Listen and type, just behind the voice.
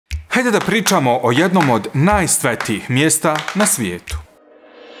Hajde da pričamo o jednom od najsvetijih mjesta na svijetu.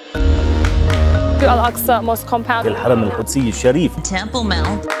 Al-Aqsa Mosque Compound. Temple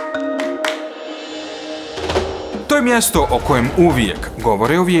Mount. To je mjesto o kojem uvijek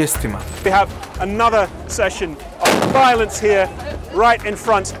govore u vijestima. We have another session of violence here right in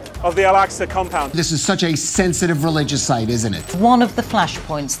front of the Al-Aqsa compound. This is such a sensitive religious site, isn't it? One of the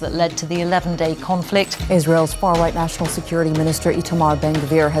flashpoints that led to the 11-day conflict. Israel's far-right national security minister Itamar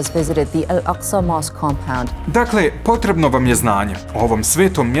Ben-Gvir has visited the Al-Aqsa mosque compound. Dakle, potrebno vam je znanje o ovom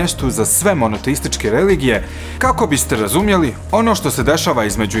svetom mjestu za sve monoteističke religije kako biste razumjeli ono što se dešava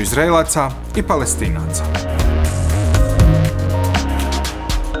između Izraelaca i Palestinaca.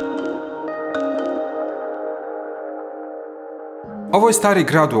 Ovo je stari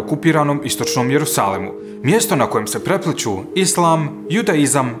grad u okupiranom Istočnom Jerusalemu, mjesto na kojem se prepliću islam,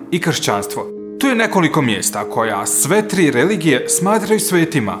 judaizam i kršćanstvo. Tu je nekoliko mjesta koja sve tri religije smatraju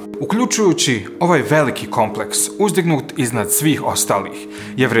svetima, uključujući ovaj veliki kompleks uzdignut iznad svih ostalih.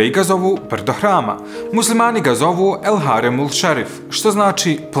 Jevreji ga zovu brdo hrama, muslimani ga zovu El Haremul Šerif, što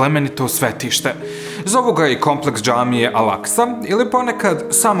znači plemenito svetište. Zovu ga i kompleks džamije Al-Aqsa ili ponekad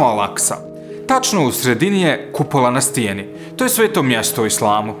samo Al-Aqsa. Tačno u sredini je kupola na stijeni. To je sveto mjesto u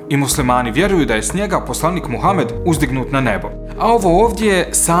islamu i muslimani vjeruju da je s njega poslanik Muhammed uzdignut na nebo. A ovo ovdje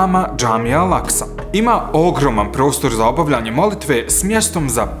je sama džamija Al-Aqsa. Ima ogroman prostor za obavljanje molitve s mjestom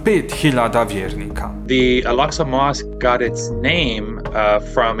za 5000 vjernika. The Al-Aqsa Mosque got its name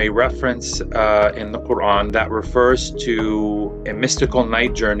from a reference in the Quran that refers to a mystical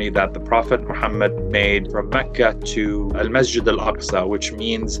night journey that the Prophet Muhammad made from Mecca to Al-Masjid al-Aqsa, which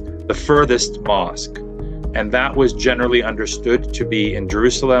means the furthest mosque. And that was generally understood to be in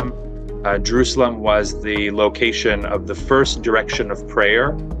Jerusalem. Jerusalem was the location of the first direction of prayer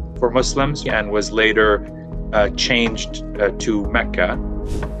for Muslims and was later changed to Mecca.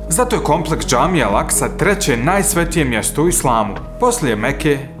 Zato je kompleks džamije Al-Aqsa treće najsvetije mjesto u islamu, poslije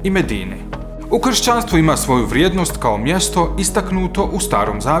Mekke i Medine. U kršćanstvu ima svoju vrijednost kao mjesto istaknuto u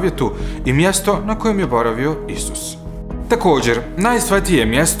Starom Zavjetu i mjesto na kojem je boravio Isus. Također, najsvetije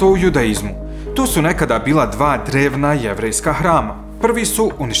mjesto u judaizmu. Tu su nekada bila dva drevna jevrejska hrama. Prvi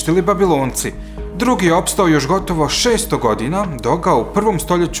su uništili Babilonci, drugi je opstao još gotovo 600 godina, dok ga u 1.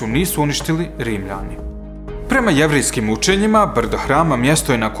 stoljeću nisu uništili Rimljani. Prema jevrejskim učenjima, brdo hrama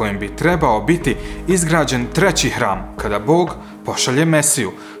mjesto je na kojem bi trebao biti izgrađen treći hram, kada Bog pošalje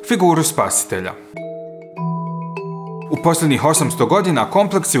Mesiju, figuru spasitelja. U posljednjih 800 godina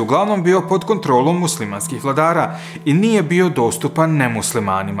kompleks je uglavnom bio pod kontrolom muslimanskih vladara i nije bio dostupan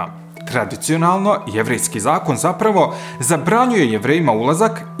nemuslimanima. Tradicionalno, jevrejski zakon zapravo zabranjuje Jevrejima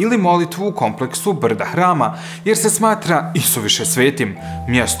ulazak ili molitvu u kompleksu brda hrama, jer se smatra isuviše svetim,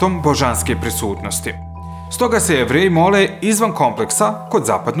 mjestom božanske prisutnosti. Stoga se Jevreji mole izvan kompleksa kod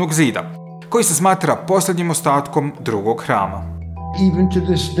zapadnog zida, koji se smatra posljednjim ostatkom drugog hrama. Even to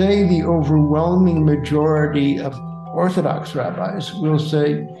this day, the overwhelming majority of Orthodox rabbis will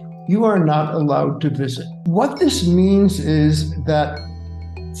say, you are not allowed to visit. What this means is that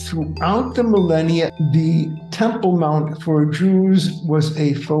throughout the millennia, the Temple Mount for Jews was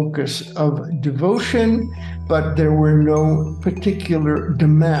a focus of devotion, but there were no particular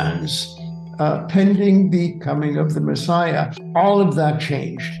demands pending the coming of the Messiah. All of that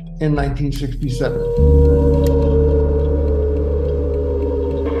changed in 1967.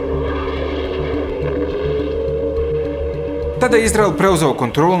 Tada je Izrael preuzeo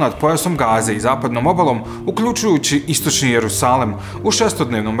kontrolu nad pojasom Gaze i zapadnom obalom, uključujući Istočni Jerusalem, u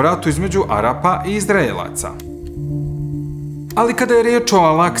šestodnevnom ratu između Arapa i Izraelaca. Ali kada je riječ o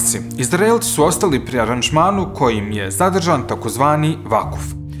Al-Aqsi, Izraelci su ostali pri aranžmanu kojim je zadržan takozvani vakuf.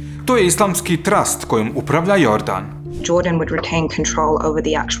 To je islamski trust kojim upravlja Jordan. Jordan would retain control over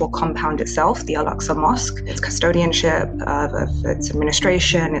the actual compound itself, the Al-Aqsa Mosque, its custodianship of its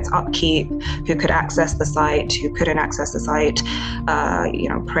administration, its upkeep, who could access the site, who couldn't access the site,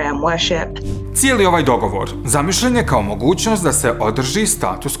 prayer and worship. Cijeli ovaj dogovor zamišljen je kao mogućnost da se održi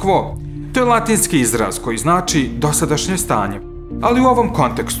status quo. To je latinski izraz koji znači dosadašnje stanje. Ali u ovom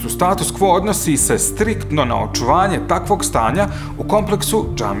kontekstu status quo odnosi se striktno na očuvanje takvog stanja u kompleksu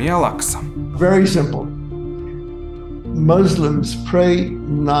džamije Al-Aqsa. Very simple. Muslims pray,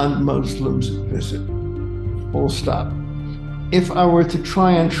 non-Muslims visit. Full stop. If I were to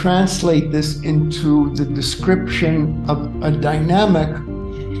try and translate this into the description of a dynamic,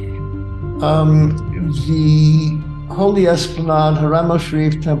 the Holy Esplanade, Haram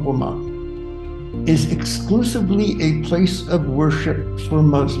al-Sharif Temple Mount is exclusively a place of worship for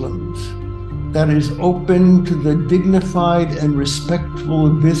Muslims that is open to the dignified and respectful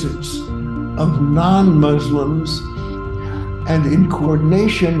visits of non-Muslims and in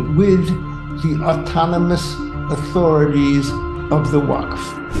coordination with the autonomous authorities of the Waqf.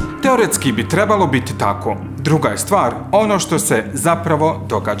 Teoretski bi trebalo biti tako. Druga je stvar ono što se zapravo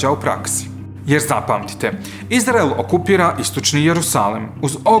događa u praksi. Jer zapamtite, Izrael okupira Istočni Jerusalem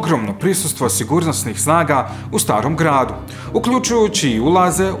uz ogromno prisustvo sigurnosnih snaga u starom gradu, uključujući i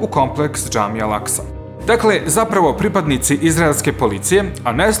ulaze u kompleks džamije Al-Aqsa. Dakle, zapravo pripadnici izraelske policije,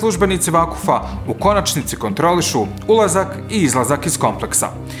 a ne službenici Vakufa, u konačnici kontrolišu ulazak i izlazak iz kompleksa.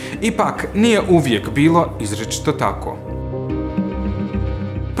 Ipak, nije uvijek bilo izričito tako.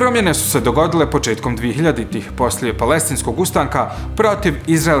 Promjene su se dogodile početkom 2000-ih, poslije palestinskog ustanka protiv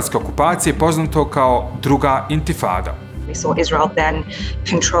izraelske okupacije poznato kao druga intifada. We saw Israel then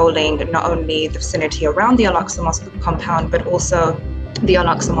controlling not only the vicinity around the Al-Aqsa mosque compound, but also the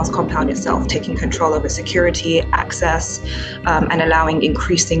Al-Aqsa mosque compound itself, taking control over security, access, and allowing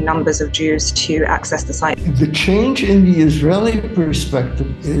increasing numbers of Jews to access the site. The change in the Israeli perspective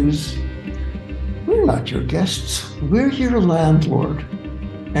is, we're not your guests, we're your landlord.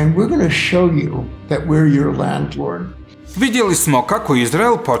 And we're going to show you that we're your landlord. Vidjeli smo kako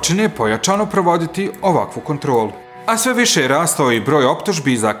Izrael počinje pojačano provoditi ovakvu kontrolu. A sve više je rastao i broj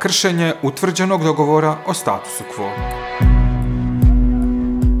optužbi za kršenje utvrđenog dogovora o statusu quo.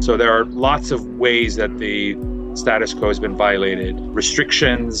 So there are lots of ways that the status quo has been violated.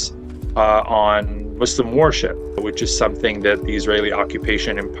 Restrictions on Muslim worship, which is something that the Israeli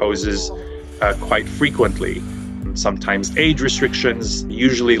occupation imposes quite frequently. Sometimes age restrictions,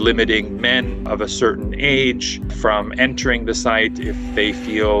 usually limiting men of a certain age from entering the site if they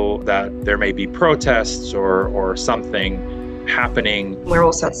feel that there may be protests or something happening. We're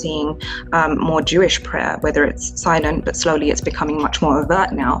also seeing more Jewish prayer, whether it's silent, but slowly it's becoming much more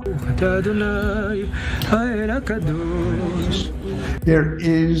overt now. There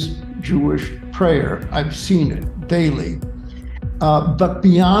is Jewish prayer. I've seen it daily. But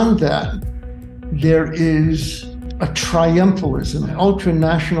beyond that, there is a triumphalism,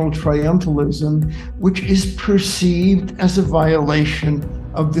 ultranational triumphalism, which is perceived as a violation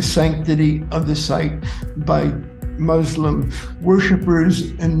of the sanctity of the site by Muslim worshippers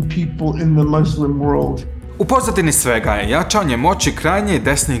and people in the Muslim world. U pozadini svega je jačanje moći krajnje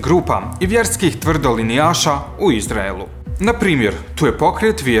desnih grupa i vjerskih tvrdolinijaša u Izraelu. Na primjer, tu je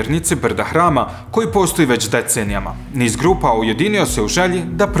pokret vjernici brda hrama koji postoji već decenijama. Niz grupa ujedinio se u želji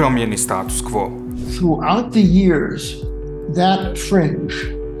da promijeni status quo. Throughout the years, that fringe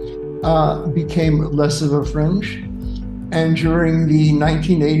became less of a fringe, and during the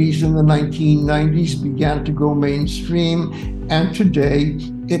 1980s and the 1990s began to go mainstream, and today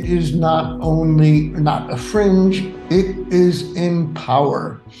it is not only not a fringe, it is in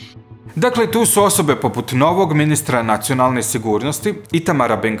power. Dakle, tu su osobe poput novog ministra nacionalne sigurnosti,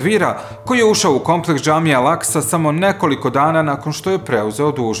 Itamara Ben-Gvira, koji je ušao u kompleks džamije Al-Aqsa samo nekoliko dana nakon što je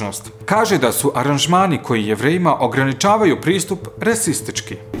preuzeo dužnost. Kaže da su aranžmani koji Jevrejima ograničavaju pristup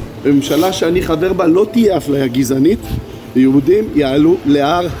rasistički. בממשלה שאני חבר בה לא תהיה אפליה גזענית, יהודים יעלו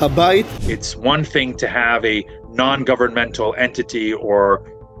להר הבית. It's one thing to have a non-governmental entity or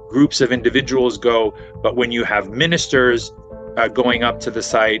groups of individuals go, but when you have ministers going up to the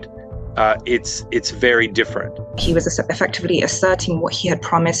site, it's very different. He was effectively asserting what he had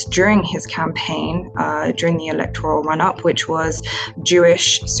promised during his campaign, during the electoral run-up, which was Jewish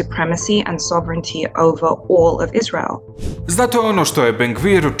supremacy and sovereignty over all of Israel. Zato je ono što je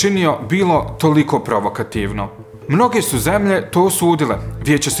Ben-Gvir učinio bilo toliko provokativno. Mnoge su zemlje to osudile.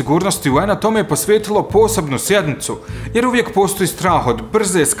 Vijeće sigurnosti UN-a tome je posvetilo posebnu sjednicu, jer uvijek postoji strah od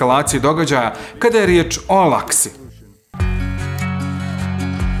brze eskalacije događaja kada je riječ o Al-Aqsi.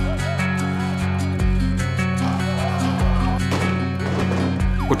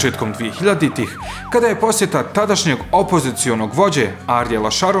 Početkom 2000-ih, kada je posjeta tadašnjeg opozicionog vođe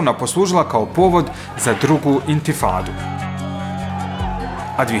Ariela Šarona poslužila kao povod za drugu intifadu.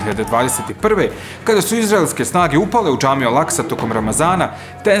 A 2021. kada su izraelske snage upale u džamiju Al-Aqsa tokom Ramazana,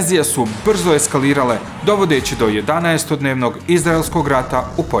 tenzije su brzo eskalirale, dovodeći do 11-dnevnog izraelskog rata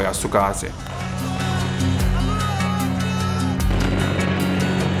u pojasu Gaze.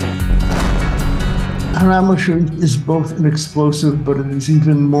 Haram is both an explosive, but it is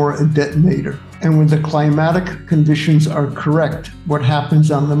even more a detonator. And when the climatic conditions are correct, what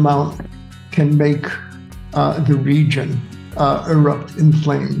happens on the mount can make the region erupt in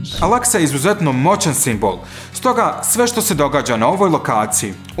flames. Al-Aqsa je izuzetno moćan simbol, stoga sve što se događa na ovoj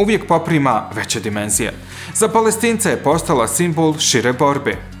lokaciji uvijek poprima veće dimenzije. Za Palestince je postala simbol šire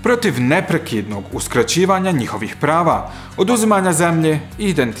borbe, protiv neprekidnog uskraćivanja njihovih prava, oduzimanja zemlje i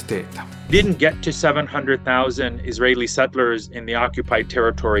identiteta. Didn't get to 700,000 Israeli settlers in the occupied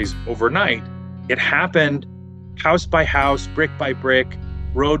territories overnight. It happened house by house, brick by brick,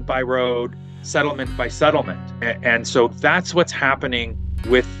 road by road, settlement by settlement. And so that's what's happening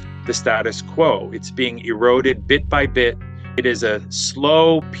with the status quo. It's being eroded bit by bit. It is a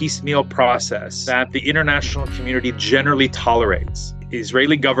slow, piecemeal process that the international community generally tolerates.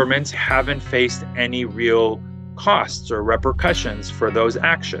 Israeli governments haven't faced any real costs or repercussions for those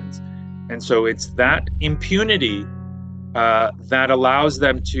actions. And so it's that impunity that allows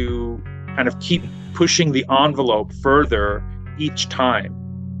them to kind of keep pushing the envelope further each time.